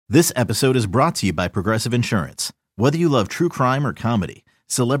This episode is brought to you by Progressive Insurance. Whether you love true crime or comedy,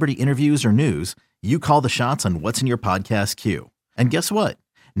 celebrity interviews or news, you call the shots on what's in your podcast queue. And guess what?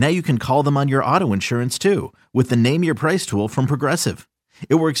 Now you can call them on your auto insurance too with the Name Your Price tool from Progressive.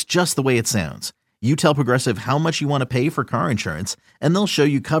 It works just the way it sounds. You tell Progressive how much you want to pay for car insurance, and they'll show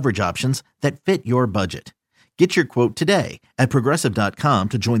you coverage options that fit your budget. Get your quote today at Progressive.com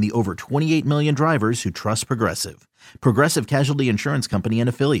to join the over 28 million drivers who trust Progressive. Progressive Casualty Insurance Company and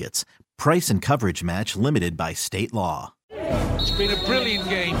Affiliates. Price and coverage match limited by state law. It's been a brilliant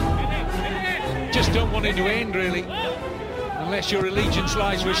game. Just don't want it to end, really. Unless your allegiance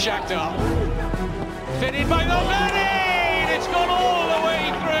lies with Shakhtar. Fed in by Nolani! It's gone all the way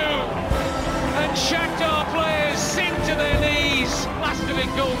through. And Shakhtar players sink to their knees. Lastovic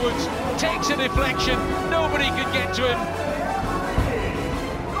Goldwoods takes a deflection. Nobody could get to him.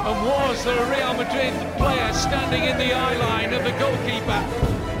 And was the Real Madrid player standing in the eye line of the goalkeeper.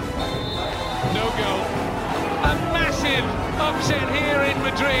 No goal. A massive upset here in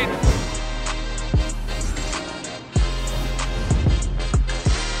Madrid.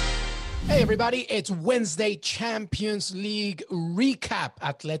 Hey everybody, it's Wednesday Champions League recap.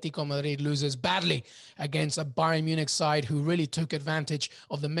 Atletico Madrid loses badly against a Bayern Munich side who really took advantage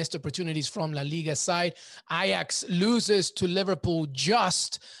of the missed opportunities from La Liga side. Ajax loses to Liverpool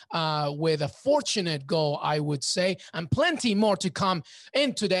just with a fortunate goal, I would say, and plenty more to come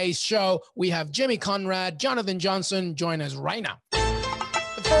in today's show. We have Jimmy Conrad, Jonathan Johnson, join us right now.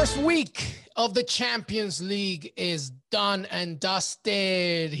 The first week of the Champions League is done and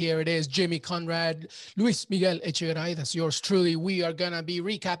dusted. Here it is, Jimmy Conrad, Luis Miguel Echegaray, that's yours truly. We are going to be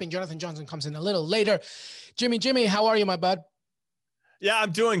recapping. Jonathan Johnson comes in a little later. Jimmy, how are you, my bud? Yeah,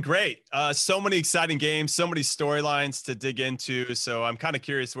 I'm doing great. So many exciting games, so many storylines to dig into. So I'm kind of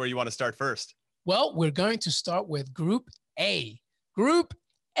curious where you want to start first. Well, we're going to start with Group A. Group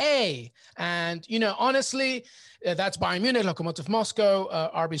A. And, honestly, that's Bayern Munich, Lokomotiv Moscow,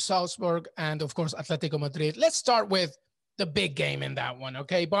 RB Salzburg, and, of course, Atletico Madrid. Let's start with the big game in that one,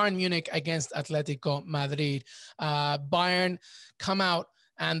 okay? Bayern Munich against Atletico Madrid. Bayern come out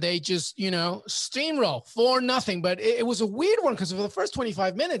and they just, steamroll 4-0. But it was a weird one because for the first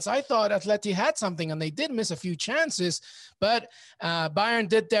 25 minutes, I thought Atleti had something and they did miss a few chances. But Bayern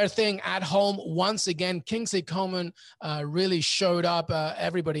did their thing at home once again. Kingsley Coman really showed up.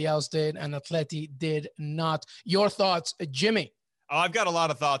 Everybody else did, and Atleti did not. Your thoughts, Jimmy? Oh, I've got a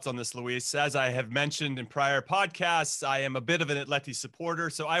lot of thoughts on this, Luis. As I have mentioned in prior podcasts, I am a bit of an Atleti supporter,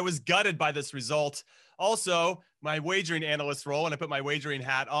 so I was gutted by this result. Also, my wagering analyst role, and I put my wagering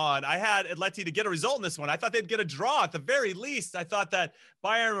hat on, I had Atleti to get a result in this one. I thought they'd get a draw at the very least. I thought that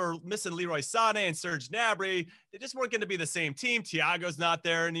Bayern were missing Leroy Sané and Serge Gnabry. They just weren't going to be the same team. Thiago's not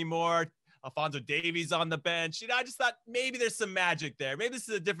there anymore. Alphonso Davies on the bench. I just thought maybe there's some magic there. Maybe this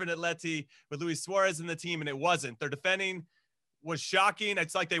is a different Atleti with Luis Suarez in the team, and it wasn't. Their defending was shocking.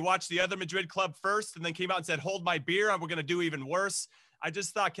 It's like they watched the other Madrid club first and then came out and said, hold my beer, and we're going to do even worse. I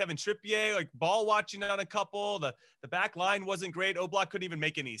just thought Kevin Trippier, ball watching on a couple. The back line wasn't great. Oblak couldn't even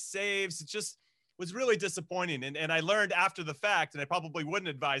make any saves. It just was really disappointing. And I learned after the fact, and I probably wouldn't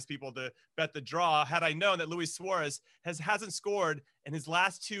advise people to bet the draw had I known that Luis Suarez hasn't scored in his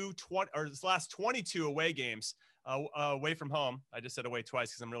last 22 away games away from home. I just said away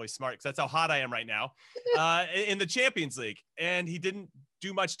twice because I'm really smart, because that's how hot I am right now in the Champions League. And he didn't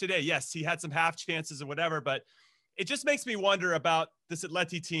do much today. Yes, he had some half chances or whatever, but it just makes me wonder about this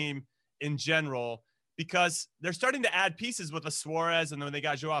Atleti team in general, because they're starting to add pieces with a Suarez, and then they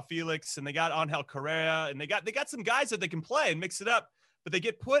got Joao Felix, and they got Angel Correa, and they got some guys that they can play and mix it up, but they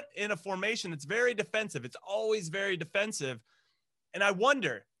get put in a formation that's very defensive. It's always very defensive. And I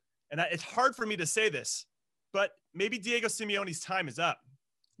wonder, and it's hard for me to say this, but maybe Diego Simeone's time is up.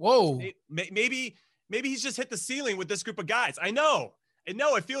 Whoa. Maybe he's just hit the ceiling with this group of guys. I know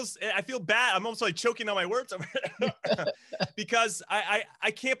I feel bad. I'm almost like choking on my words over because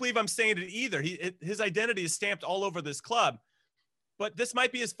I can't believe I'm saying it either. His identity is stamped all over this club, but this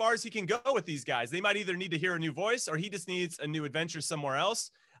might be as far as he can go with these guys. They might either need to hear a new voice or he just needs a new adventure somewhere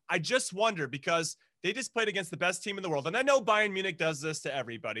else. I just wonder, because they just played against the best team in the world. And I know Bayern Munich does this to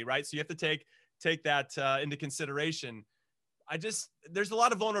everybody, right? So you have to take that into consideration. There's a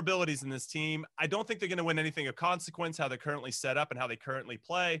lot of vulnerabilities in this team. I don't think they're going to win anything of consequence, how they're currently set up and how they currently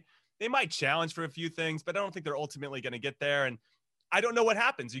play. They might challenge for a few things, but I don't think they're ultimately going to get there. And I don't know what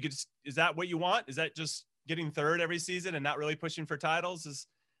happens. Is that what you want? Is that just getting third every season and not really pushing for titles?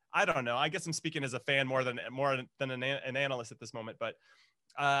 I don't know. I guess I'm speaking as a fan more than an analyst at this moment, but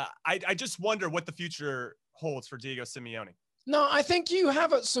I just wonder what the future holds for Diego Simeone. No, I think you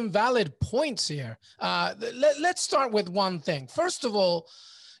have some valid points here. Let's start with one thing. First of all,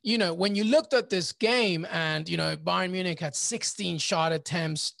 when you looked at this game and, Bayern Munich had 16 shot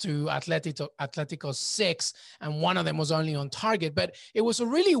attempts to Atletico 6, and one of them was only on target. But it was a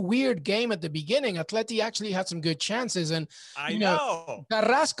really weird game at the beginning. Atleti actually had some good chances. And, I know.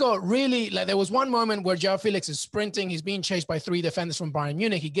 Carrasco really, there was one moment where João Felix is sprinting. He's being chased by 3 defenders from Bayern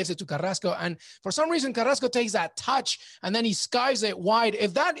Munich. He gives it to Carrasco. And for some reason, Carrasco takes that touch and then he skies it wide.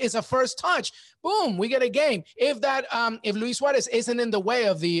 If that is a first touch, boom, we get a game. If Luis Suarez isn't in the way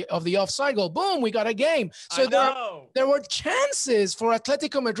of the offside goal, boom, we got a game. So there were chances for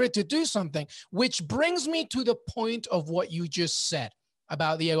Atletico Madrid to do something, which brings me to the point of what you just said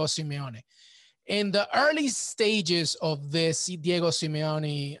about Diego Simeone. In the early stages of this Diego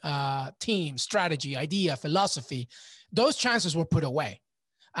Simeone team, strategy, idea, philosophy, those chances were put away,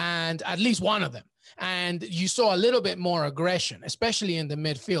 and at least one of them. And you saw a little bit more aggression, especially in the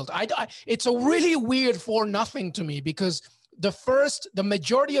midfield. It's a really weird 4-0 to me, because the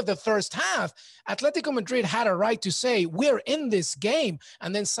majority of the first half, Atletico Madrid had a right to say, we're in this game.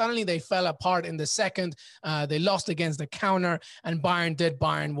 And then suddenly they fell apart in the second. They lost against the counter, and Bayern did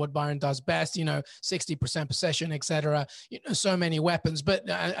what Bayern does best, 60% possession, etc. So many weapons. But,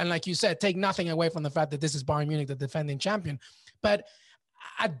 and like you said, take nothing away from the fact that this is Bayern Munich, the defending champion. But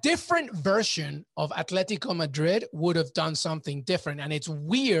a different version of Atletico Madrid would have done something different. And it's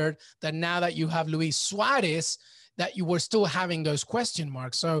weird that now that you have Luis Suarez, that you were still having those question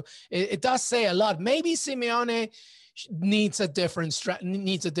marks. So it does say a lot. Maybe Simeone needs a different story,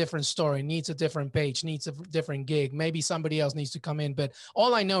 needs a different page, needs a different gig. Maybe somebody else needs to come in. But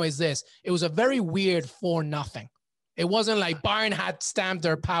all I know is this: it was a very weird 4-0. It wasn't like Bayern had stamped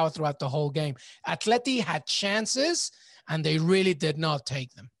their power throughout the whole game. Atleti had chances, and they really did not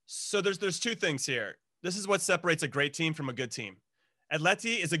take them. So there's two things here. This is what separates a great team from a good team.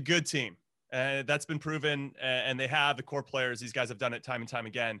 Atleti is a good team. That's been proven, and they have the core players. These guys have done it time and time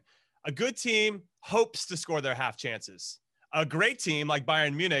again. A good team hopes to score their half chances. A great team like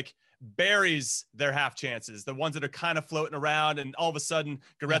Bayern Munich buries their half chances, the ones that are kind of floating around, and all of a sudden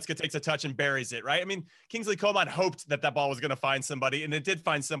Goretzka takes a touch and buries it, right? I mean, Kingsley Coman hoped that ball was going to find somebody, and it did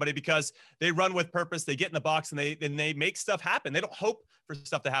find somebody, because they run with purpose. They get in the box and they make stuff happen. They don't hope for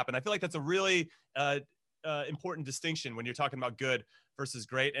stuff to happen. I feel like that's a really important distinction when you're talking about good versus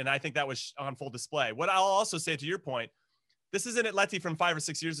great. And I think that was on full display. What I'll also say, to your point, this isn't Atleti from 5 or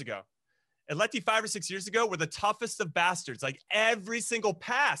 6 years ago. Atleti 5 or 6 years ago were the toughest of bastards. Like every single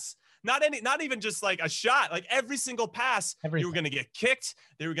pass, not even just like a shot, like every single pass, you were going to get kicked.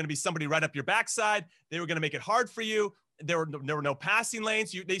 There were going to be somebody right up your backside. They were going to make it hard for you. There were no passing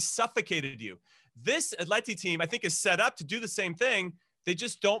lanes. They suffocated you. This Atleti team, I think, is set up to do the same thing. They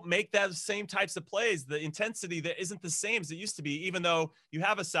just don't make those same types of plays. The intensity that isn't the same as it used to be, even though you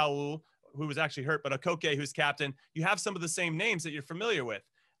have a Saul who was actually hurt, but a Koke who's captain. You have some of the same names that you're familiar with.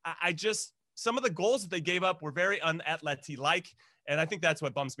 Some of the goals that they gave up were very un-Atleti-like, and I think that's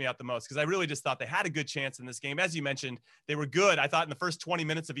what bums me out the most, because I really just thought they had a good chance in this game. As you mentioned, they were good, I thought, in the first 20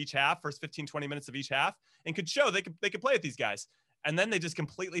 minutes of each half, first 15, 20 minutes of each half, and could show they could play with these guys. And then they just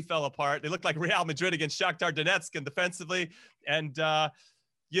completely fell apart. They looked like Real Madrid against Shakhtar Donetsk and defensively. And,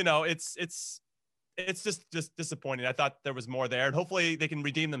 it's just disappointing. I thought there was more there, and hopefully they can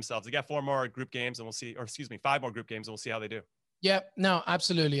redeem themselves. They got 4 more group games, and we'll see, 5 more group games, and we'll see how they do. Yeah, no,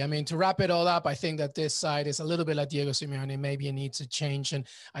 absolutely. I mean, to wrap it all up, I think that this side is a little bit like Diego Simeone. Maybe it needs to change. And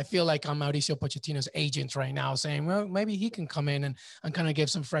I feel like I'm Mauricio Pochettino's agent right now, saying, well, maybe he can come in and kind of give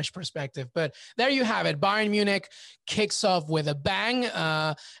some fresh perspective. But there you have it. Bayern Munich kicks off with a bang,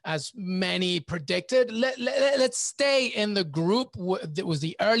 as many predicted. Let's stay in the group. It was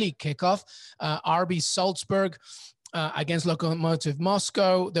the early kickoff. RB Salzburg against Lokomotiv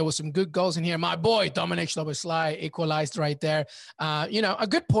Moscow. There was some good goals in here. My boy, Dominik Szoboszlai, equalized right there. A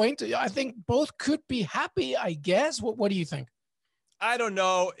good point. I think both could be happy, I guess. What do you think? I don't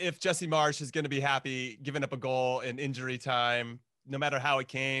know if Jesse Marsch is going to be happy giving up a goal in injury time, no matter how it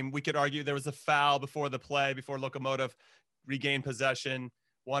came. We could argue there was a foul before the play, before Lokomotiv regained possession.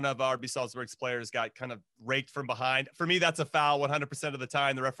 One of RB Salzburg's players got kind of raked from behind. For me, that's a foul 100% of the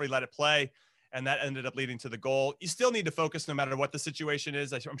time. The referee let it play, and that ended up leading to the goal. You still need to focus no matter what the situation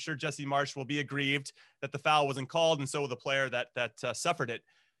is. I'm sure Jesse Marsch will be aggrieved that the foul wasn't called, and so will the player that suffered it.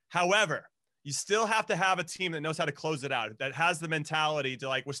 However, you still have to have a team that knows how to close it out, that has the mentality to,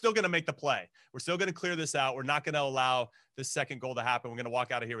 like, we're still going to make the play. We're still going to clear this out. We're not going to allow this second goal to happen. We're going to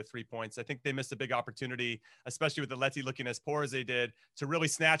walk out of here with 3 points. I think they missed a big opportunity, especially with Atleti looking as poor as they did, to really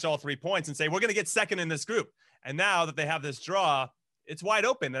snatch all 3 points and say, we're going to get second in this group. And now that they have this draw, it's wide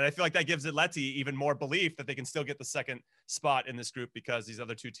open. And I feel like that gives Atleti even more belief that they can still get the second spot in this group because these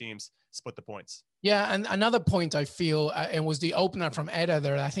other two teams split the points. Yeah, and another point I feel, and was the opener from Eder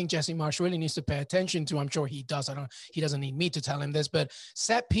there, I think Jesse Marsch really needs to pay attention to. I'm sure he does. He doesn't need me to tell him this, but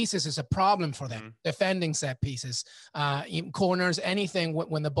set pieces is a problem for them. Defending set pieces, corners, anything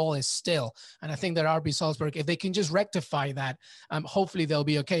when the ball is still. And I think that RB Salzburg, if they can just rectify that, hopefully they'll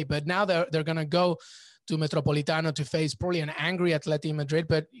be okay. But now they're going to go to Metropolitano to face probably an angry Atleti Madrid,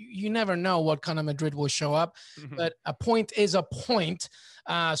 but you never know what kind of Madrid will show up. But a point is a point.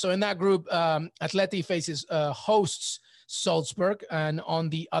 So in that group, Atleti faces hosts Salzburg, and on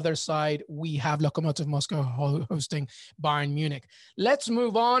the other side, we have Lokomotiv Moscow hosting Bayern Munich. Let's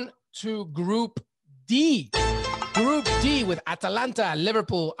move on to Group D. Group D with Atalanta,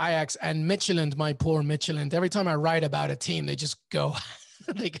 Liverpool, Ajax, and Midtjylland. My poor Midtjylland. Every time I write about a team, they just go...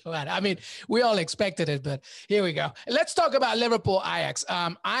 they go at it. I mean, we all expected it, but here we go. Let's talk about Liverpool, Ajax.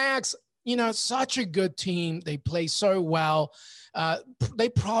 Ajax, such a good team. They play so well. They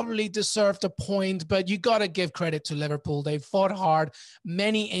probably deserved a point, but you got to give credit to Liverpool. They fought hard,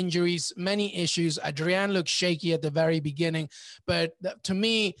 many injuries, many issues. Adrian looked shaky at the very beginning, but to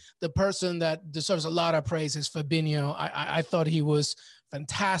me, the person that deserves a lot of praise is Fabinho. I thought he was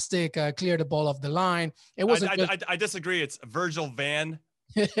fantastic, cleared the ball off the line. It wasn't. I disagree. It's Virgil van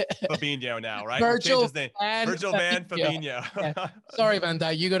Fabinho now, right? Virgil van Fabinho. Yeah. Sorry, Van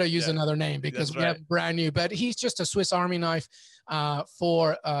Dijk. You got to use another name because we have brand new. But he's just a Swiss Army knife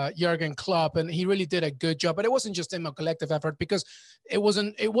for Jurgen Klopp, and he really did a good job. But it wasn't just him, a collective effort, because it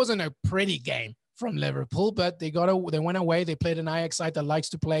wasn't a pretty game from Liverpool, but they went away. They played an Ajax side that likes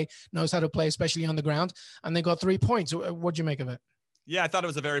to play, knows how to play, especially on the ground, and they got 3 points. What'd you make of it? Yeah, I thought it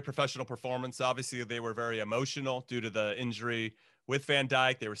was a very professional performance. Obviously, they were very emotional due to the injury with Van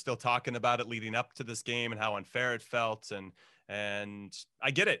Dijk. They were still talking about it leading up to this game and how unfair it felt. And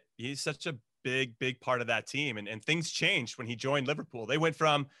I get it. He's such a big part of that team. And things changed when he joined Liverpool. They went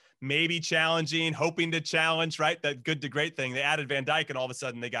from maybe challenging, hoping to challenge, right? That good to great thing. They added Van Dijk and all of a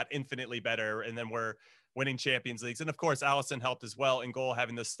sudden they got infinitely better. And then we're winning Champions Leagues. And of course, Alisson helped as well in goal,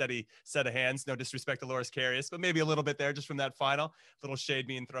 having this steady set of hands. No disrespect to Loris Karius, but maybe a little bit there just from that final little shade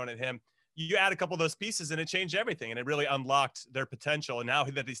being thrown at him. You add a couple of those pieces and it changed everything, and it really unlocked their potential. And now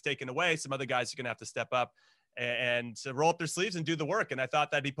that he's taken away, some other guys are going to have to step up and to roll up their sleeves and do the work. And I thought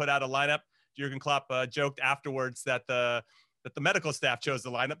that he put out a lineup. Jurgen Klopp joked afterwards that the medical staff chose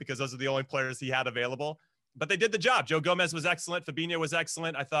the lineup because those are the only players he had available. But they did the job. Joe Gomez was excellent. Fabinho was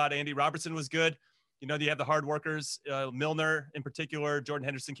excellent. I thought Andy Robertson was good. You have the hard workers, Milner in particular. Jordan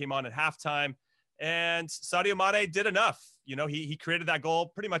Henderson came on at halftime. And Sadio Mane did enough. He created that goal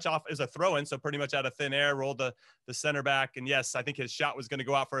pretty much off as a throw-in, so pretty much out of thin air, rolled the center back. And yes, I think his shot was going to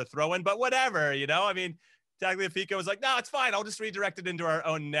go out for a throw-in, but whatever, I mean, Tagliafico was like, no, it's fine. I'll just redirect it into our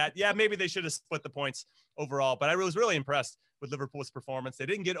own net. Yeah, maybe they should have split the points overall, but I was really impressed with Liverpool's performance. They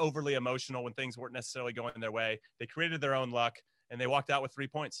didn't get overly emotional when things weren't necessarily going their way. They created their own luck, and they walked out with 3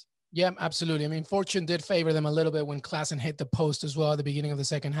 points. Yeah, absolutely. I mean, fortune did favor them a little bit when Klaassen hit the post as well at the beginning of the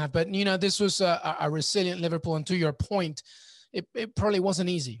second half. But, this was a resilient Liverpool. And to your point, it probably wasn't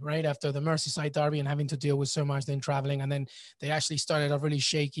easy, right? After the Merseyside derby and having to deal with so much, then traveling. And then they actually started off really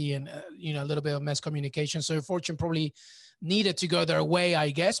shaky and, a little bit of miscommunication. So fortune probably needed to go their way,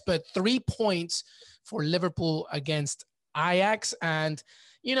 I guess. But 3 points for Liverpool against Ajax. And,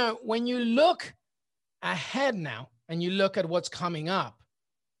 when you look ahead now and you look at what's coming up,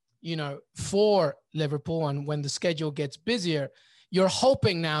 for Liverpool, and when the schedule gets busier, you're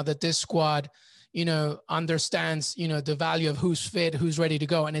hoping now that this squad, understands, the value of who's fit, who's ready to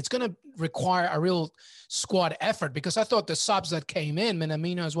go. And it's going to require a real squad effort, because I thought the subs that came in,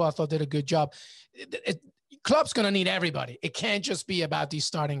 Minamino as well, I thought did a good job. Klopp's going to need everybody. It can't just be about these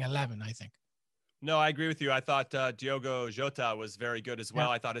starting 11, I think. No, I agree with you. I thought Diogo Jota was very good as well.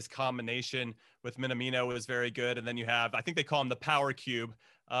 Yeah. I thought his combination with Minamino was very good. And then you have, I think they call him the power cube,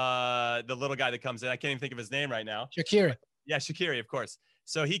 the little guy that comes in. I can't even think of his name right now. Shaqiri. Yeah, Shaqiri, of course.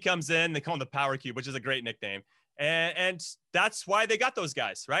 So he comes in, they call him the power cube, which is a great nickname. And that's why they got those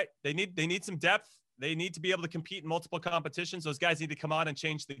guys, right? They need some depth. They need to be able to compete in multiple competitions. Those guys need to come on and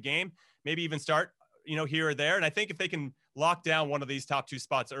change the game, maybe even start, here or there. And I think if they can lock down one of these top 2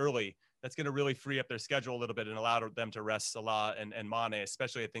 spots early, that's going to really free up their schedule a little bit and allow them to rest Salah and Mane,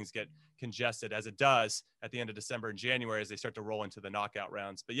 especially if things get congested, as it does at the end of December and January as they start to roll into the knockout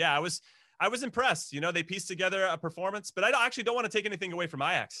rounds. But yeah, I was impressed. They pieced together a performance, but I actually don't want to take anything away from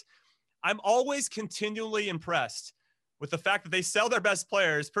Ajax. I'm always continually impressed with the fact that they sell their best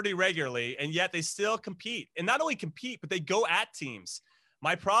players pretty regularly, and yet they still compete. And not only compete, but they go at teams.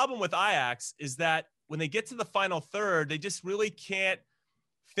 My problem with Ajax is that when they get to the final third, they just really can't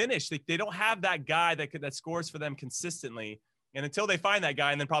finish. They don't have that guy that scores for them consistently. And until they find that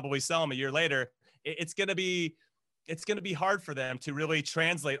guy and then probably sell him a year later, it's going to be hard for them to really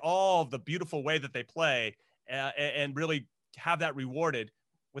translate all of the beautiful way that they play and really have that rewarded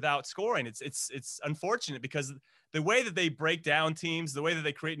without scoring. It's unfortunate because the way that they break down teams, the way that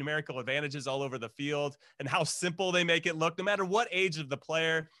they create numerical advantages all over the field, and how simple they make it look, no matter what age of the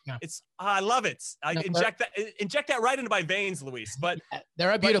player. Yeah. I love it. Inject that right into my veins, Luis. But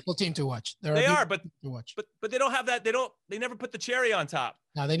they're a beautiful team to watch. But they don't have that. They never put the cherry on top.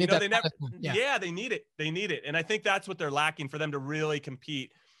 No, they need that. They need it. They need it. And I think that's what they're lacking for them to really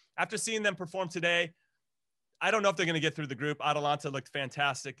compete. After seeing them perform today, I don't know if they're going to get through the group. Atalanta looked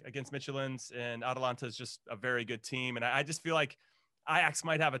fantastic against Midtjylland, and Atalanta is just a very good team. And I just feel like Ajax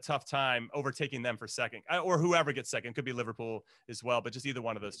might have a tough time overtaking them for second, or whoever gets second. Could be Liverpool as well, but just either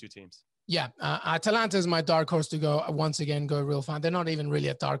one of those two teams. Yeah, Atalanta is my dark horse to go real fun. They're not even really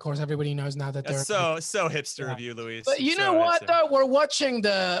a dark horse. Everybody knows now that they're so hipster of you, Luis. But you know what? Though we're watching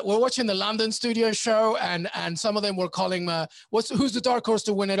the London studio show, and some of them were calling who's the dark horse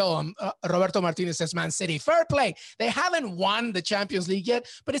to win it all? Roberto Martinez says Man City. Fair play. They haven't won the Champions League yet,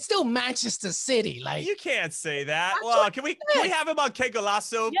 but it's still Manchester City. Like, you can't say that. Well, can we have him on Que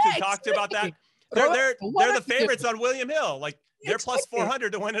Golazo to talk to about that? They're the favorites on William Hill. Like, they're plus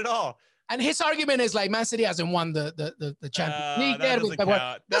 400 to win it all. And his argument is like Man City hasn't won the Champions League yet.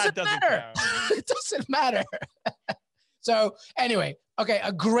 Doesn't matter. It doesn't matter. So anyway, okay,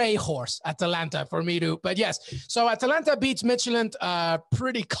 a gray horse, Atalanta for me too. But yes, so Atalanta beats Midtjylland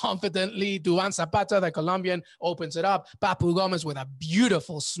pretty confidently. Duvan Zapata, the Colombian, opens it up. Papu Gomez with a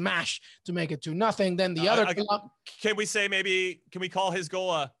beautiful smash to make it 2-0. Then the other. Can we say can we call his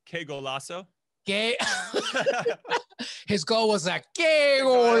goal a Que Golazo? His goal was a Que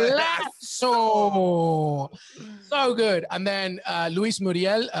Golazo. So good. And then Luis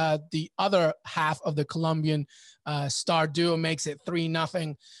Muriel, the other half of the Colombian star duo, makes it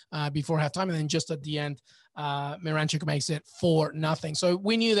 3-0 before halftime. And then just at the end, Miranchuk makes it 4-0. So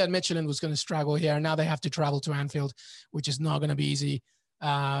we knew that Midtjylland was going to struggle here. Now they have to travel to Anfield, which is not going to be easy.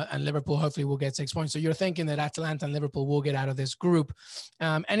 And Liverpool hopefully will get 6 points. So you're thinking that Atalanta and Liverpool will get out of this group.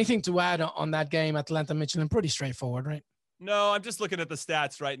 Anything to add on that game? Atalanta, Midtjylland, pretty straightforward, right? No, I'm just looking at the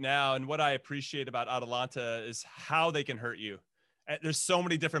stats right now. And what I appreciate about Atalanta is how they can hurt you. There's so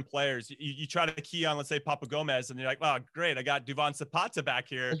many different players. You try to key on, let's say, Papu Gomez, and you're like, wow, great. I got Duvan Zapata back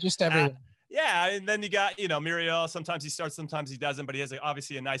here. Just everyone. Yeah, and then you got, Muriel. Sometimes he starts, sometimes he doesn't, but he has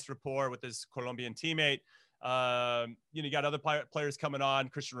obviously a nice rapport with his Colombian teammate. You got other players coming on.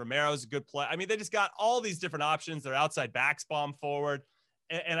 Christian Romero's a good play. I mean, they just got all these different options. They're outside backs, bomb forward.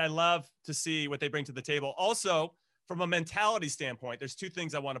 And I love to see what they bring to the table. Also, from a mentality standpoint, there's two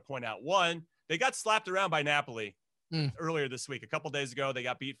things I want to point out. One, they got slapped around by Napoli earlier this week. A couple days ago, they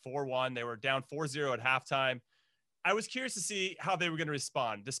got beat 4-1. They were down 4-0 at halftime. I was curious to see how they were going to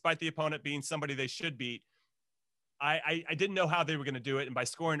respond, despite the opponent being somebody they should beat. I didn't know how they were going to do it. And by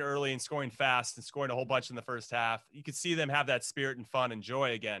scoring early and scoring fast and scoring a whole bunch in the first half, you could see them have that spirit and fun and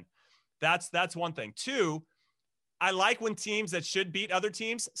joy again. That's one thing. Two, I like when teams that should beat other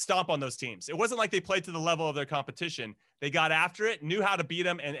teams stomp on those teams. It wasn't like they played to the level of their competition. They got after it, knew how to beat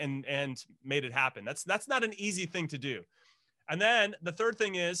them, and made it happen. That's not an easy thing to do. And then the third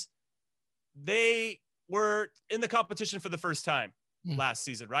thing is they were in the competition for the first time last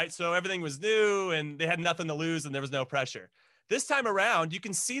season, right? So everything was new and they had nothing to lose and there was no pressure. This time around, you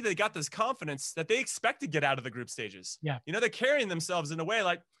can see they got this confidence that they expect to get out of the group stages. Yeah. They're carrying themselves in a way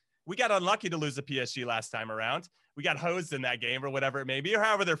like, we got unlucky to lose the PSG last time around. We got hosed in that game or whatever it may be, or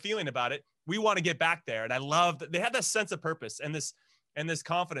however they're feeling about it. We want to get back there. And I love that they had this sense of purpose and this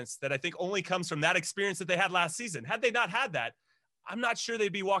confidence that I think only comes from that experience that they had last season. Had they not had that, I'm not sure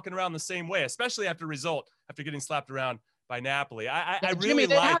they'd be walking around the same way, especially after getting slapped around by Napoli. I really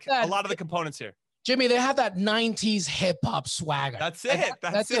like a lot of the components here. Jimmy, they have that 90s hip hop swagger. That's it.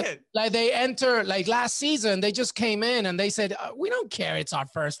 That's it. Like they enter, like last season, they just came in and they said, we don't care. It's our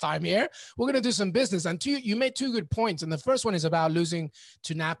first time here. We're going to do some business. And you made two good points. And the first one is about losing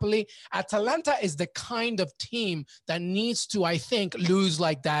to Napoli. Atalanta is the kind of team that needs to, I think, lose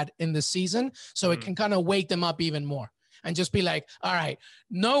like that in the season. So it can kind of wake them up even more. and just be like, all right,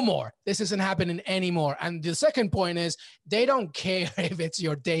 no more. This isn't happening anymore. And the second point is they don't care if it's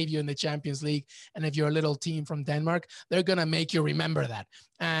your debut in the Champions League. And if you're a little team from Denmark, they're going to make you remember that.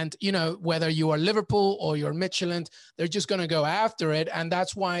 And, you know, whether you are Liverpool or you're Midtjylland, they're just going to go after it. And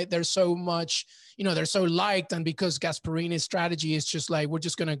that's why there's so much, you know, they're so liked. And because Gasperini's strategy is just like, we're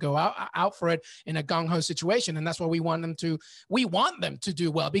just going to go out for it in a gung-ho situation. And that's why we want them to do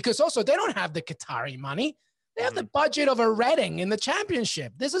well, because also they don't have the Qatari money. They have the budget of a Reading in the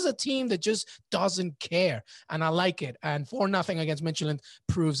Championship. This is a team that just doesn't care, and I like it. And 4-0 against Midtjylland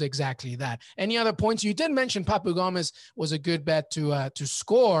proves exactly that. Any other points? You did mention Papu Gomez was a good bet to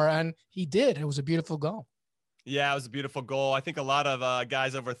score, and he did. It was a beautiful goal. Yeah, it was a beautiful goal. I think a lot of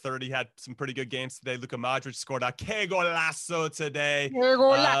guys over 30 had some pretty good games today. Luka Modric scored a que golazo today.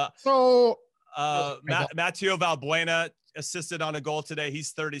 Matteo Valbuena assisted on a goal today.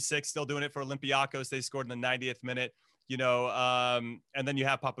 He's 36, still doing it for Olympiacos. They scored in the 90th minute, you know, and then you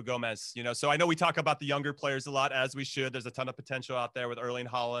have Papu Gomez, you know. So I know we talk about the younger players a lot, as we should. There's a ton of potential out there with Erling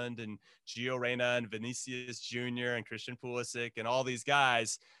Haaland and Gio Reyna and Vinicius Jr. and Christian Pulisic and all these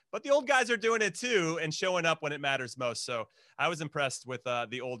guys. But the old guys are doing it too and showing up when it matters most. So I was impressed with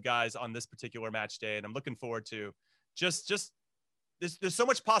the old guys on this particular match day, and I'm looking forward to just there's so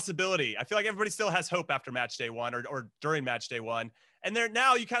much possibility. I feel like everybody still has hope after match day one or during match day one. And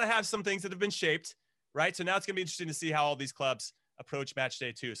now you kind of have some things that have been shaped, right? So now it's going to be interesting to see how all these clubs approach match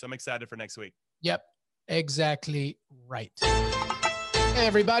day two. So I'm excited for next week. Yep, exactly right. Hey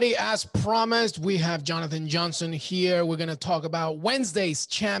everybody, as promised, we have Jonathan Johnson here. We're going to talk about Wednesday's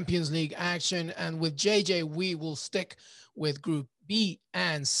Champions League action. And with JJ, we will stick with Group B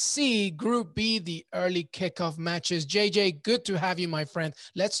and C. Group B, the early kickoff matches. JJ, good to have you, my friend.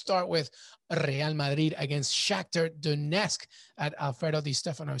 Let's start with Real Madrid against Shakhtar Donetsk at Alfredo Di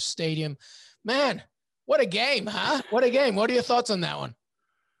Stefano Stadium. Man, what a game, huh? What a game. What are your thoughts on that one?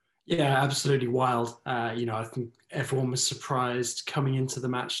 Yeah, absolutely wild. I think everyone was surprised coming into the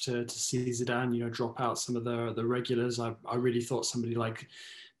match to see Zidane, drop out some of the regulars. I really thought somebody like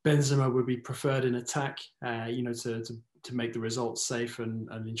Benzema would be preferred in attack, to make the results safe and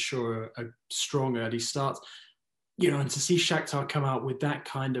ensure a strong early start. And to see Shakhtar come out with that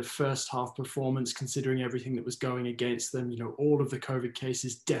kind of first half performance, considering everything that was going against them, all of the COVID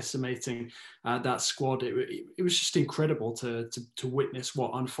cases decimating that squad, it was just incredible to witness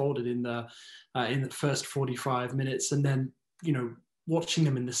what unfolded in the first 45 minutes. And then, watching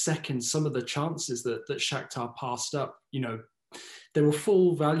them in the second, some of the chances that Shakhtar passed up, they were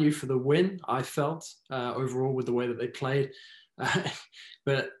full value for the win, I felt, overall with the way that they played.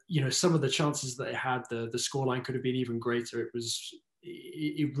 But some of the chances that they had, the scoreline could have been even greater.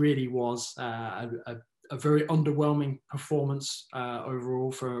 It really was a very underwhelming performance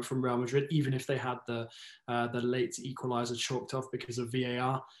overall from Real Madrid, even if they had the late equaliser chalked off because of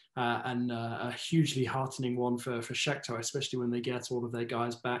VAR, and a hugely heartening one for Shakhtar, especially when they get all of their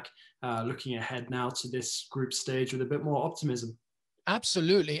guys back, looking ahead now to this group stage with a bit more optimism.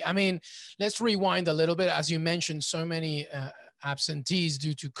 Absolutely. I mean, let's rewind a little bit. As you mentioned, so many absentees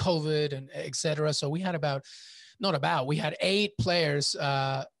due to COVID and et cetera. So we had we had 8 players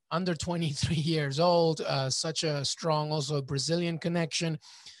under 23 years old, such a strong, also Brazilian connection.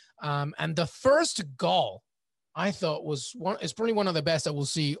 And the first goal I thought is probably one of the best that we'll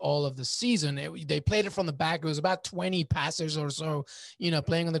see all of the season. They played it from the back. It was about 20 passes or so,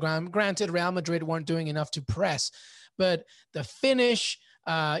 playing on the ground. Granted, Real Madrid weren't doing enough to press, but the finish,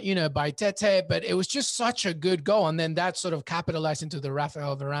 by Tete, but it was just such a good goal. And then that sort of capitalized into the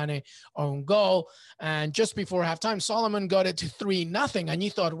Rafael Varane own goal. And just before halftime, Solomon got it to 3-0. And you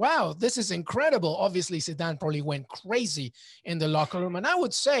thought, wow, this is incredible. Obviously, Zidane probably went crazy in the locker room. And I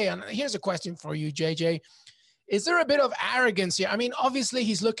would say, and here's a question for you, JJ, is there a bit of arrogance here? I mean, obviously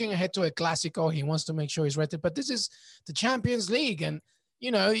he's looking ahead to a Clásico. He wants to make sure he's ready, but this is the Champions League. And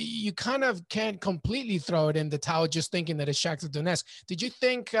you kind of can't completely throw it in the towel just thinking that it's Shakhtar Donetsk. Did you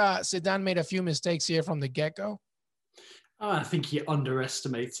think Zidane made a few mistakes here from the get-go? I think he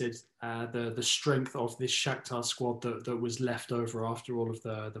underestimated the strength of this Shakhtar squad that was left over after all of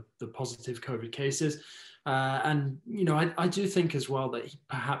the positive COVID cases. I do think as well that he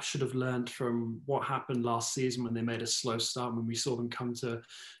perhaps should have learned from what happened last season when they made a slow start, when we saw them come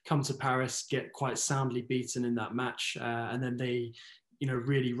to Paris, get quite soundly beaten in that match. And then they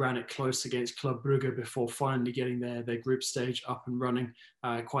really ran it close against Club Brugge before finally getting their group stage up and running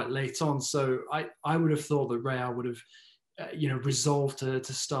quite late on. So I would have thought that Real would have, resolved to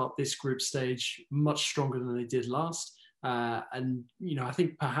start this group stage much stronger than they did last. And, I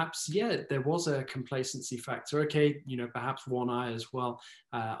think perhaps, there was a complacency factor. Okay, perhaps one eye as well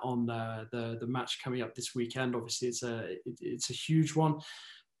on the match coming up this weekend. Obviously, it's a huge one.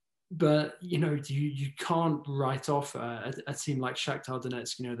 But, you can't write off a team like Shakhtar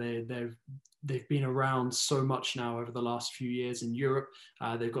Donetsk. They've been around so much now over the last few years in Europe.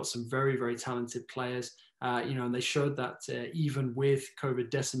 They've got some very, very talented players. And they showed that even with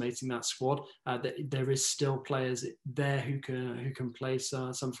COVID decimating that squad, that there is still players there who can play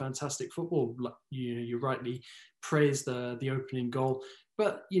some fantastic football. You rightly praised the opening goal,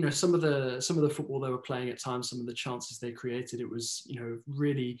 but some of the football they were playing at times, some of the chances they created, it was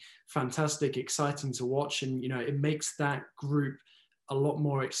really fantastic, exciting to watch, and it makes that group a lot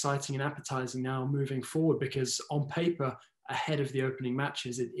more exciting and appetizing now moving forward, because on paper, ahead of the opening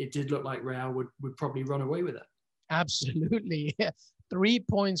matches, it did look like Real would probably run away with it. Absolutely. Yeah. 3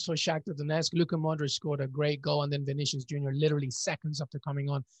 points for Shakhtar Donetsk. Luka Modric scored a great goal, and then Vinicius Jr. literally seconds after coming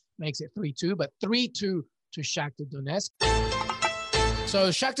on makes it 3-2, but 3-2 to Shakhtar Donetsk. So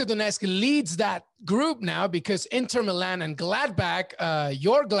Shakhtar Donetsk leads that group now because Inter Milan and Gladbach,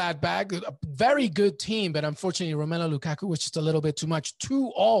 your Gladbach, a very good team, but unfortunately Romelu Lukaku was just a little bit too much,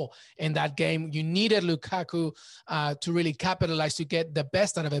 2-2 in that game. You needed Lukaku to really capitalize, to get the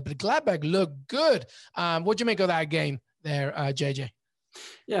best out of it. But Gladbach looked good. What'd you make of that game there, JJ?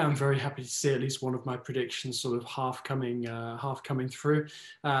 Yeah, I'm very happy to see at least one of my predictions sort of half coming through.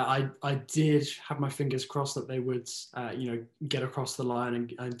 I did have my fingers crossed that they would, get across the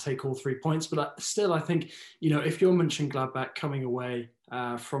line and take all 3 points. But still, I think, if you're Mönchengladbach coming away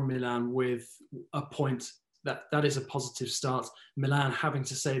from Milan with a point, that is a positive start. Milan having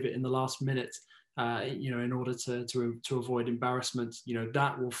to save it in the last minute, in order to avoid embarrassment,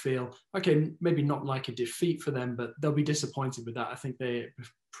 that will feel, okay, maybe not like a defeat for them, but they'll be disappointed with that. I think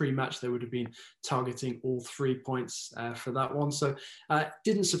pre-match, they would have been targeting all 3 points for that one. So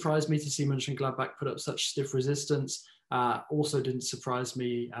didn't surprise me to see Mönchengladbach put up such stiff resistance. Also didn't surprise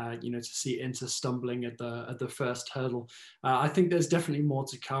me, to see Inter stumbling at the first hurdle. I think there's definitely more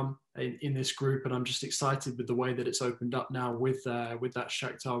to come in this group, and I'm just excited with the way that it's opened up now with that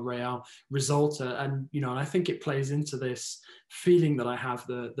Shakhtar Real result. And I think it plays into this feeling that I have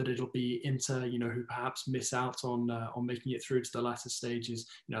that it'll be Inter, who perhaps miss out on making it through to the latter stages.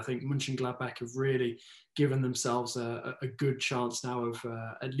 I think Mönchengladbach have really given themselves a good chance now of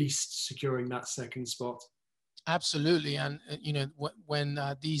at least securing that second spot. Absolutely. And, when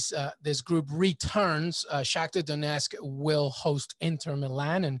this group returns, Shakhtar Donetsk will host Inter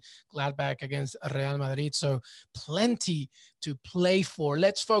Milan and Gladbach against Real Madrid. So plenty to play for.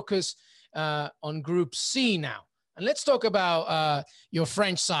 Let's focus on Group C now. And let's talk about your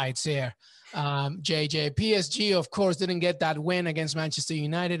French sides here. JJ, PSG, of course, didn't get that win against Manchester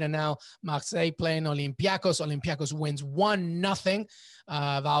United, and now Marseille playing Olympiacos. Olympiacos wins 1-0.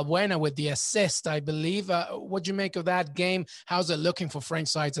 Valbuena with the assist, I believe. What do you make of that game? How's it looking for French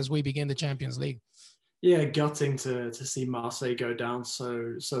sides as we begin the Champions League? Yeah, gutting to see Marseille go down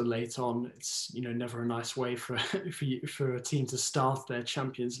so late on. It's never a nice way for a team to start their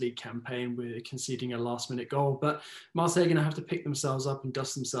Champions League campaign with conceding a last-minute goal. But Marseille are going to have to pick themselves up and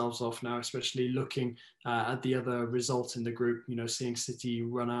dust themselves off now, especially looking at the other result in the group. Seeing City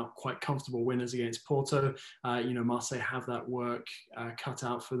run out quite comfortable winners against Porto. Marseille have that work cut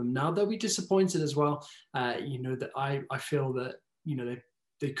out for them. Now they'll be disappointed as well. That I feel that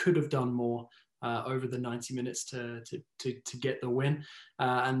they could have done more over the 90 minutes to get the win.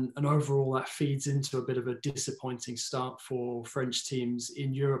 And overall, that feeds into a bit of a disappointing start for French teams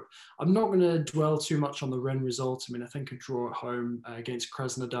in Europe. I'm not going to dwell too much on the Rennes result. I mean, I think a draw at home against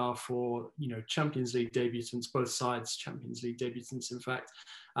Krasnodar for, Champions League debutants, both sides Champions League debutants, in fact.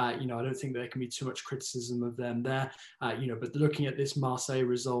 I don't think there can be too much criticism of them there. But looking at this Marseille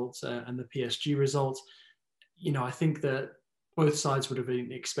result and the PSG result, I think that both sides would have been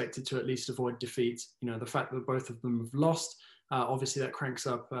expected to at least avoid defeat. The fact that both of them have lost, obviously that cranks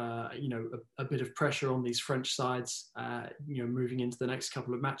up, a bit of pressure on these French sides, moving into the next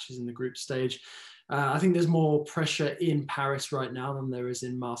couple of matches in the group stage. I think there's more pressure in Paris right now than there is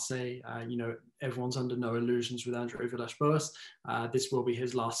in Marseille. Everyone's under no illusions with Andre Villas-Boas. This will be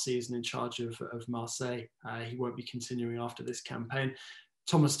his last season in charge of Marseille. He won't be continuing after this campaign.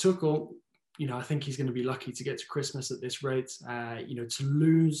 Thomas Tuchel, I think he's going to be lucky to get to Christmas at this rate. To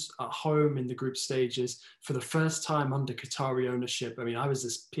lose at home in the group stages for the first time under Qatari ownership. I mean, I was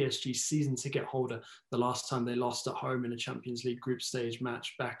this PSG season ticket holder the last time they lost at home in a Champions League group stage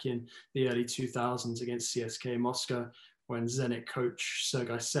match back in the early 2000s against CSKA Moscow, when Zenit coach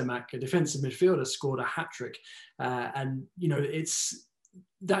Sergei Semak, a defensive midfielder, scored a hat-trick. It's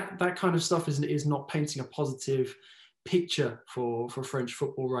that kind of stuff is not painting a positive picture for French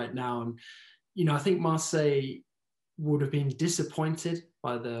football right now. And, you know, I think Marseille would have been disappointed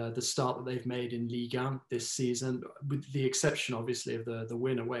by the start that they've made in Ligue 1 this season, with the exception, obviously, of the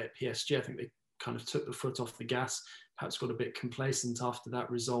win away at PSG. I think they kind of took the foot off the gas, perhaps got a bit complacent after that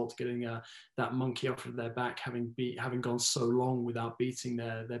result, getting that monkey off of their back, having gone so long without beating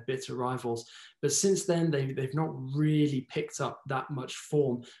their bitter rivals. But since then, they've not really picked up that much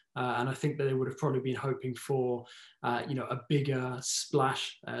form. And I think that they would have probably been hoping for, a bigger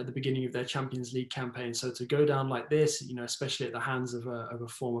splash at the beginning of their Champions League campaign. So to go down like this, especially at the hands of a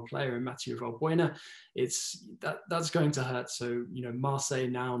former player in Mathieu Valbuena, that's going to hurt. So, Marseille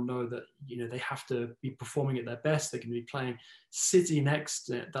now know that, they have to be performing at their best. They're going to be playing City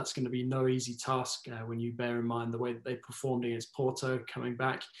next. That's going to be no easy task when you bear in mind the way that they performed against Porto, coming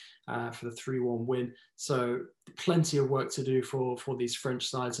back for the 3-1 win. So plenty of work to do for these French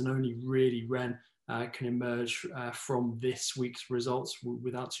sides, and only really Rennes can emerge from this week's results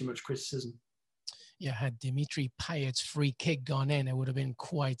without too much criticism. Yeah, had Dimitri Payet's free kick gone in, it would have been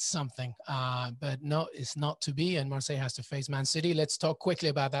quite something. But no, it's not to be, and Marseille has to face Man City. Let's talk quickly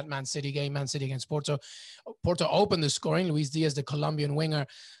about that Man City game, Man City against Porto. Porto opened the scoring. Luis Diaz, the Colombian winger,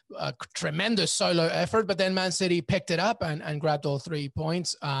 tremendous solo effort, but then Man City picked it up and grabbed all 3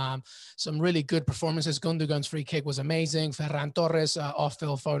 points. Some really good performances. Gundogan's free kick was amazing. Ferran Torres off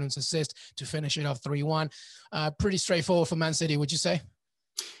Phil Foden's assist to finish it off 3-1. Pretty straightforward for Man City, would you say?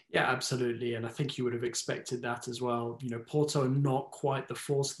 Yeah, absolutely. And I think you would have expected that as well. Porto are not quite the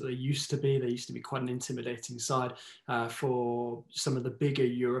force that they used to be. They used to be quite an intimidating side for some of the bigger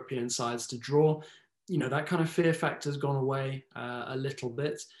European sides to draw. That kind of fear factor has gone away a little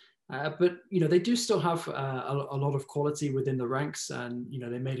bit. But, they do still have a lot of quality within the ranks, and,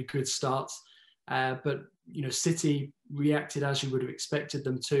 they made a good start. But, City reacted as you would have expected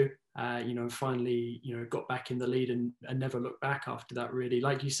them to. Finally, got back in the lead and never looked back after that, really.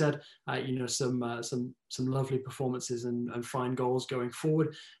 Like you said, some lovely performances and fine goals going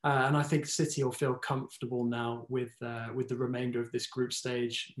forward. And I think City will feel comfortable now with the remainder of this group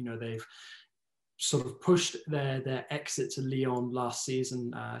stage. They've sort of pushed their exit to Lyon last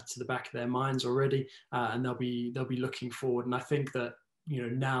season to the back of their minds already, and they'll be looking forward. And I think that,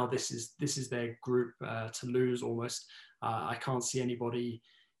 now this is their group to lose almost. I can't see anybody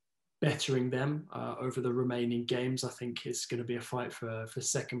bettering them over the remaining games. I think it's going to be a fight for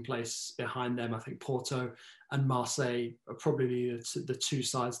second place behind them. I think Porto and Marseille are probably the two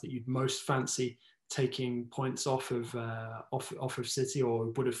sides that you'd most fancy taking points off of City,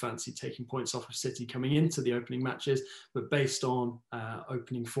 or would have fancied taking points off of City coming into the opening matches. But based on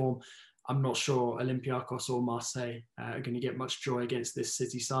opening form, I'm not sure Olympiacos or Marseille are going to get much joy against this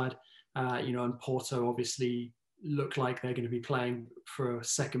City side. And Porto obviously look like they're going to be playing for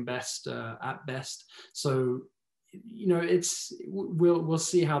second best at best. So, we'll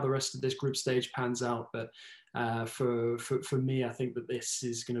see how the rest of this group stage pans out. But for me, I think that this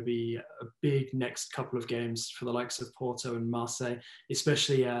is going to be a big next couple of games for the likes of Porto and Marseille,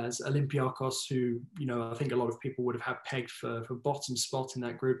 especially as Olympiacos, who, I think a lot of people would have had pegged for bottom spot in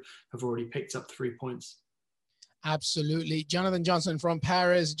that group, have already picked up 3 points. Absolutely. Jonathan Johnson from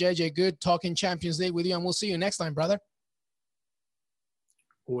Paris. JJ, good talking Champions League with you, and we'll see you next time, brother.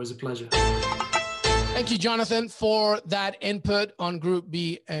 Always a pleasure. Thank you, Jonathan, for that input on Group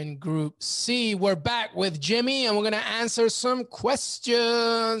B and Group C. We're back with Jimmy, and we're going to answer some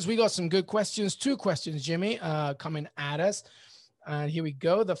questions. We got some good questions. 2 questions, Jimmy, coming at us. And here we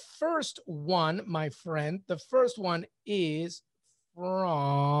go. The first one, my friend, is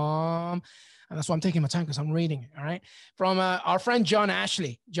from, and that's why I'm taking my time because I'm reading it, all right? From our friend John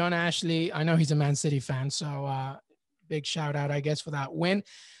Ashley. John Ashley, I know he's a Man City fan, so big shout out, I guess, for that win.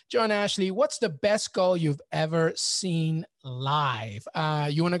 John Ashley, what's the best goal you've ever seen live?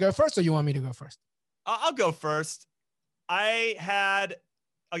 You want to go first, or you want me to go first? I'll go first. I'll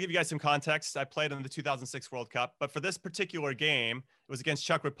give you guys some context. I played in the 2006 World Cup, but for this particular game, it was against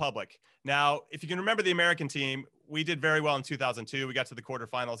Czech Republic. Now, if you can remember the American team, we did very well in 2002. We got to the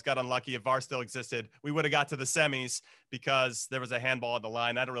quarterfinals, got unlucky. If VAR still existed, we would have got to the semis because there was a handball on the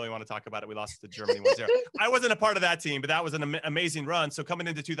line. I don't really want to talk about it. We lost to Germany 1-0. I wasn't a part of that team, but that was an amazing run. So coming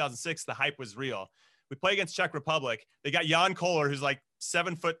into 2006, the hype was real. We play against Czech Republic. They got Jan Koller, who's like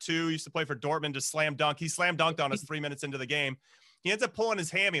 7'2", used to play for Dortmund, to slam dunk. He slam dunked on us 3 minutes into the game. He ends up pulling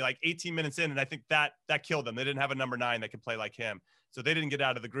his hammy like 18 minutes in, and I think that killed them. They didn't have a number 9 that could play like him, so they didn't get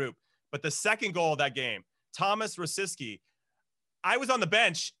out of the group. But the second goal of that game, Thomas Rosicky, I was on the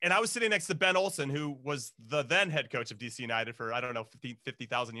bench, and I was sitting next to Ben Olsen, who was the then head coach of DC United for,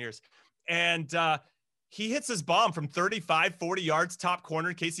 50,000 years. And he hits his bomb from 35, 40 yards, top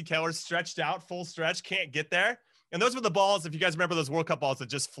corner. Casey Keller's stretched out, full stretch, can't get there. And those were the balls, if you guys remember those World Cup balls that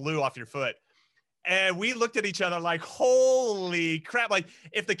just flew off your foot. And we looked at each other like, holy crap. Like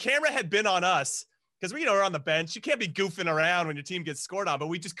if the camera had been on us, because we are on the bench, you can't be goofing around when your team gets scored on, but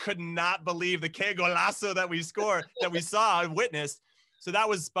we just could not believe the que golazo that we scored, that we saw and witnessed. So that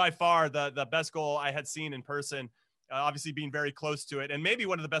was by far the best goal I had seen in person, obviously being very close to it. And maybe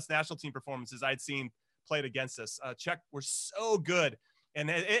one of the best national team performances I'd seen played against us. Czech were so good.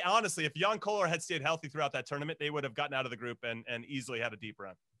 And honestly, if Jan Koller had stayed healthy throughout that tournament, they would have gotten out of the group and easily had a deep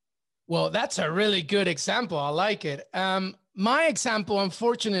run. Well, that's a really good example. I like it. My example,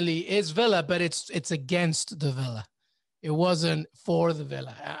 unfortunately, is Villa, but it's against the Villa. It wasn't for the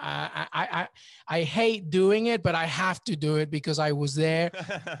Villa. I hate doing it, but I have to do it because I was there,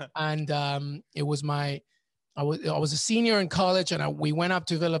 and it was I was a senior in college, and we went up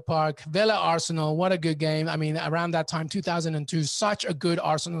to Villa Park. Villa Arsenal, what a good game! I mean, around that time, 2002, such a good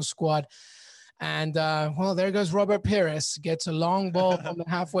Arsenal squad. And, well, there goes Robert Pires, gets a long ball from the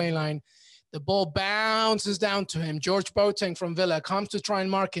halfway line. The ball bounces down to him. George Boateng from Villa comes to try and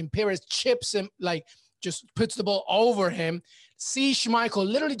mark him. Pires chips him, like just puts the ball over him. See Schmeichel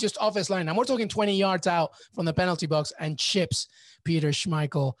literally just off his line. And we're talking 20 yards out from the penalty box and chips Peter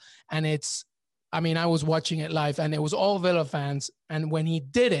Schmeichel. And I was watching it live, and it was all Villa fans. And when he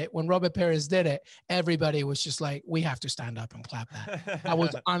did it, when Robert Pires did it, everybody was just like, we have to stand up and clap that. That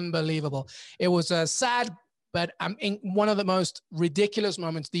was unbelievable. It was sad, but in one of the most ridiculous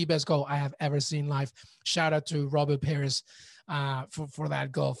moments, the best goal I have ever seen live. Shout out to Robert Pires for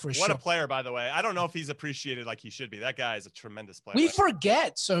that goal, for sure. What a player, by the way. I don't know if he's appreciated like he should be. That guy is a tremendous player. We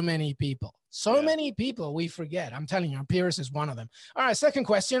forget so many people. Many people we forget. I'm telling you, Pires is one of them. All right, second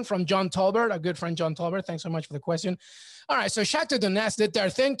question from John Tolbert, our good friend John Tolbert. Thanks so much for the question. All right, so Shakhtar Donetsk did their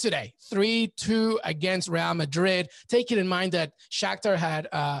thing today, 3-2 against Real Madrid. Taking in mind that Shakhtar had,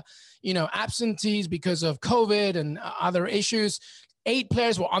 absentees because of COVID and other issues. 8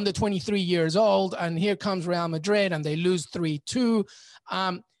 players were under 23 years old, and here comes Real Madrid, and they lose 3-2.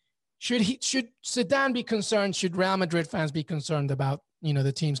 Should Zidane be concerned? Should Real Madrid fans be concerned about,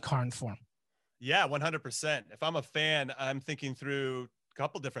 the team's current form? Yeah, 100%. If I'm a fan, I'm thinking through a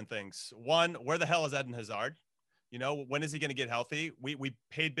couple different things. One, where the hell is Eden Hazard? When is he going to get healthy? We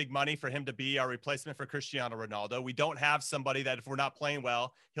paid big money for him to be our replacement for Cristiano Ronaldo. We don't have somebody that if we're not playing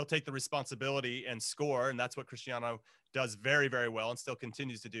well, he'll take the responsibility and score. And that's what Cristiano does very, very well and still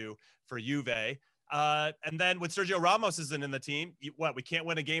continues to do for Juve. And then with Sergio Ramos isn't in the team, we can't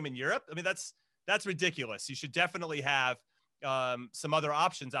win a game in Europe? I mean, that's ridiculous. You should definitely have some other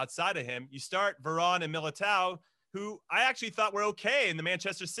options outside of him. You start Varane and Militao, who I actually thought were okay in the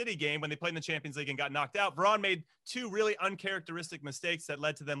Manchester City game when they played in the Champions League and got knocked out. Varane made 2 really uncharacteristic mistakes that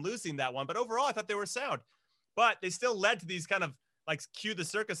led to them losing that one. But overall, I thought they were sound. But they still led to these kind of like cue the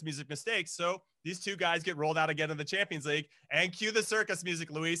circus music mistakes. So these 2 guys get rolled out again in the Champions League and cue the circus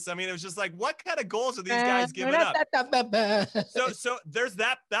music, Luis. I mean, it was just like, what kind of goals are these guys giving up? So there's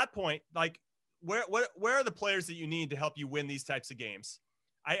that point. Like, where are the players that you need to help you win these types of games?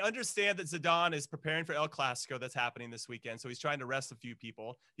 I understand that Zidane is preparing for El Clasico that's happening this weekend, so he's trying to rest a few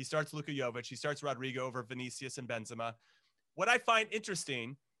people. He starts Luka Jovic. He starts Rodrigo over Vinicius and Benzema. What I find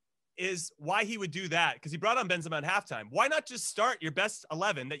interesting is why he would do that, because he brought on Benzema at halftime. Why not just start your best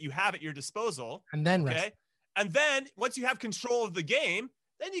 11 that you have at your disposal? And then rest. Okay? And then once you have control of the game,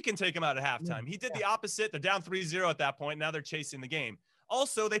 then you can take him out at halftime. He did the opposite. They're down 3-0 at that point. Now they're chasing the game.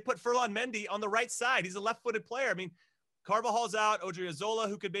 Also, they put Ferland Mendy on the right side. He's a left-footed player. I mean, Carvajal's out. Odriozola,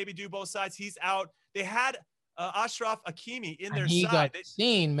 who could maybe do both sides, he's out. They had Ashraf Hakimi in their side. They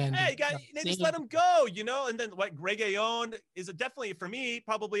just let him go, And then Reguilón is definitely, for me,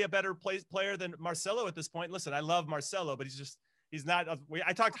 probably a better player than Marcelo at this point. Listen, I love Marcelo, but he's not.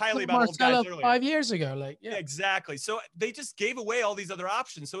 I talked highly about Marcelo old guys earlier. 5 years ago, Exactly. So they just gave away all these other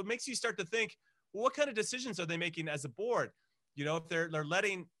options. So it makes you start to think, well, what kind of decisions are they making as a board? If they're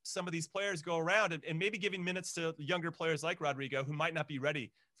letting some of these players go around and maybe giving minutes to younger players like Rodrigo, who might not be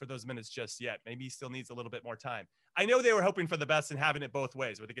ready for those minutes just yet. Maybe he still needs a little bit more time. I know they were hoping for the best and having it both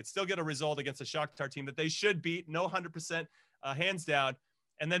ways, where they could still get a result against a Shakhtar team that they should beat, no 100% hands down,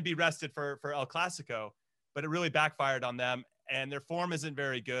 and then be rested for El Clasico. But it really backfired on them, and their form isn't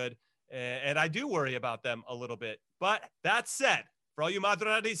very good. And I do worry about them a little bit. But that said, for all you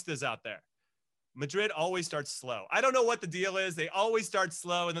Madridistas out there, Madrid always starts slow. I don't know what the deal is. They always start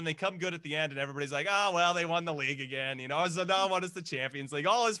slow, and then they come good at the end, and everybody's like, oh, well, they won the league again. Zidane won us the Champions League.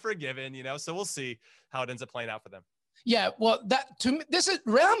 All is forgiven, So we'll see how it ends up playing out for them. Yeah, well, this is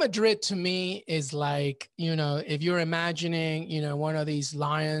Real Madrid to me is like, if you're imagining, one of these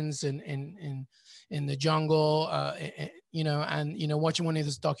lions in the jungle, and watching one of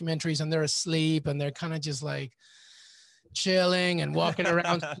those documentaries, and they're asleep, and they're kind of just like, chilling and walking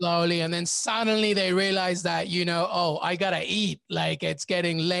around slowly. And then suddenly they realize that, oh, I got to eat. Like it's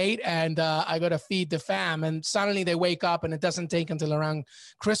getting late and I got to feed the fam. And suddenly they wake up and it doesn't take until around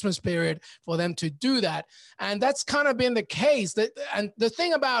Christmas period for them to do that. And that's kind of been the case. And the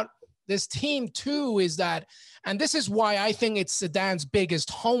thing about this team too is that, and this is why I think it's Zidane's biggest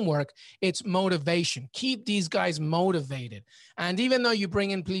homework, it's motivation. Keep these guys motivated. And even though you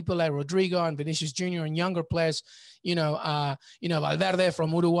bring in people like Rodrigo and Vinicius Jr. and younger players, Valverde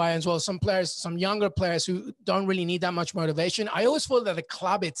from Uruguay as well, some younger players who don't really need that much motivation. I always feel that the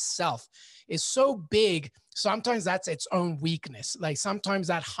club itself is so big. Sometimes that's its own weakness. Like sometimes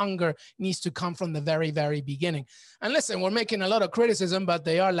that hunger needs to come from the very, very beginning. And listen, we're making a lot of criticism, but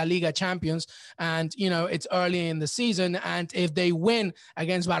they are La Liga champions and, it's early in the season. And if they win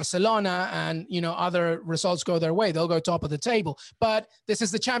against Barcelona and, other results go their way, they'll go top of the table. But this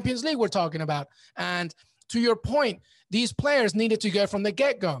is the Champions League we're talking about. And to your point, these players needed to go from the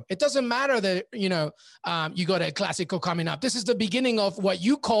get-go. It doesn't matter that, you got a Clásico coming up. This is the beginning of what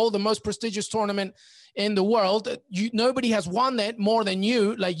you call the most prestigious tournament in the world. Nobody has won it more than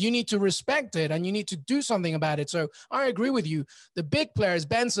you. Like, you need to respect it and you need to do something about it. So I agree with you. The big players,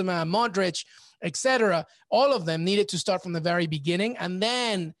 Benzema, Modric, etc., all of them needed to start from the very beginning. And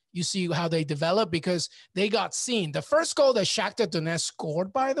then you see how they develop because they got seen. The first goal that Shakhtar Donetsk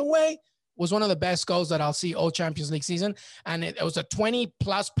scored, by the way, was one of the best goals that I'll see all Champions League season. And it was a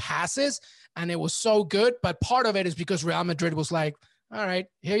 20-plus passes, and it was so good. But part of it is because Real Madrid was like, all right,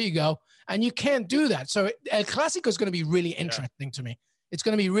 here you go. And you can't do that. So El Clásico is going to be really interesting to me. It's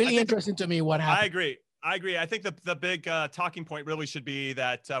going to be really interesting to me what happens. I agree. I think the big talking point really should be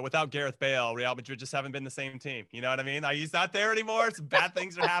that without Gareth Bale, Real Madrid just haven't been the same team. You know what I mean? He's not there anymore. Some bad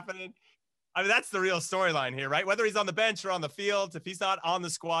things are happening. I mean, that's the real storyline here, right? Whether he's on the bench or on the field, if he's not on the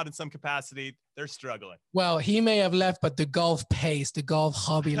squad in some capacity, they're struggling. Well, he may have left, but the golf pace, the golf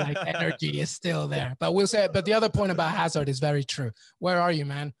hobby, like energy is still there. But the other point about Hazard is very true. Where are you,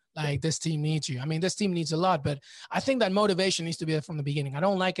 man? Like, this team needs you. I mean, this team needs a lot, but I think that motivation needs to be there from the beginning. I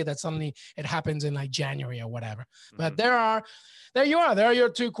don't like it that suddenly it happens in like January or whatever. But there you are. There are your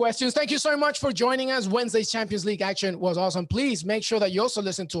two questions. Thank you so much for joining us. Wednesday's Champions League action was awesome. Please make sure that you also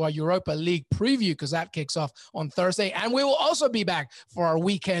listen to our Europa League preview because that kicks off on Thursday. And we will also be back for our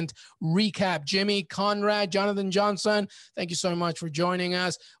weekend recap. Jimmy, Conrad, Jonathan Johnson, thank you so much for joining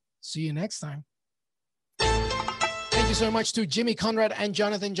us. See you next time. Thank you so much to Jimmy Conrad and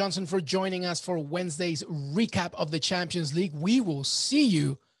Jonathan Johnson for joining us for Wednesday's recap of the Champions League. We will see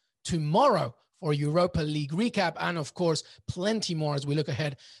you tomorrow for Europa League recap and, of course, plenty more as we look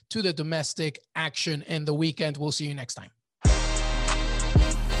ahead to the domestic action in the weekend. We'll see you next time.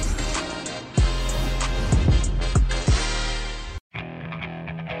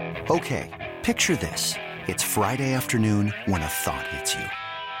 Okay, picture this. It's Friday afternoon when a thought hits you.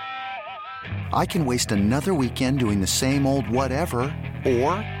 I can waste another weekend doing the same old whatever,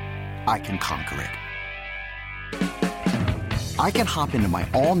 or I can conquer it. I can hop into my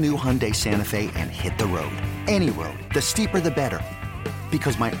all-new Hyundai Santa Fe and hit the road. Any road. The steeper, the better.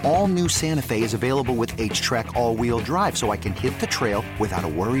 Because my all-new Santa Fe is available with H-Track all-wheel drive, so I can hit the trail without a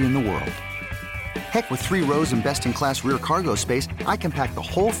worry in the world. Heck, with 3 rows and best-in-class rear cargo space, I can pack the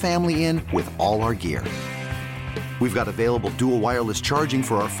whole family in with all our gear. We've got available dual wireless charging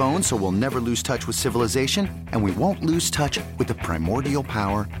for our phones, so we'll never lose touch with civilization, and we won't lose touch with the primordial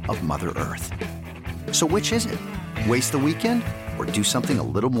power of Mother Earth. So which is it? Waste the weekend or do something a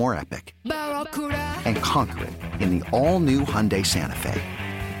little more epic? And conquer it in the all-new Hyundai Santa Fe.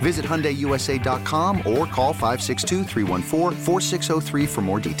 Visit HyundaiUSA.com or call 562-314-4603 for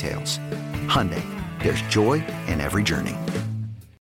more details. Hyundai, there's joy in every journey.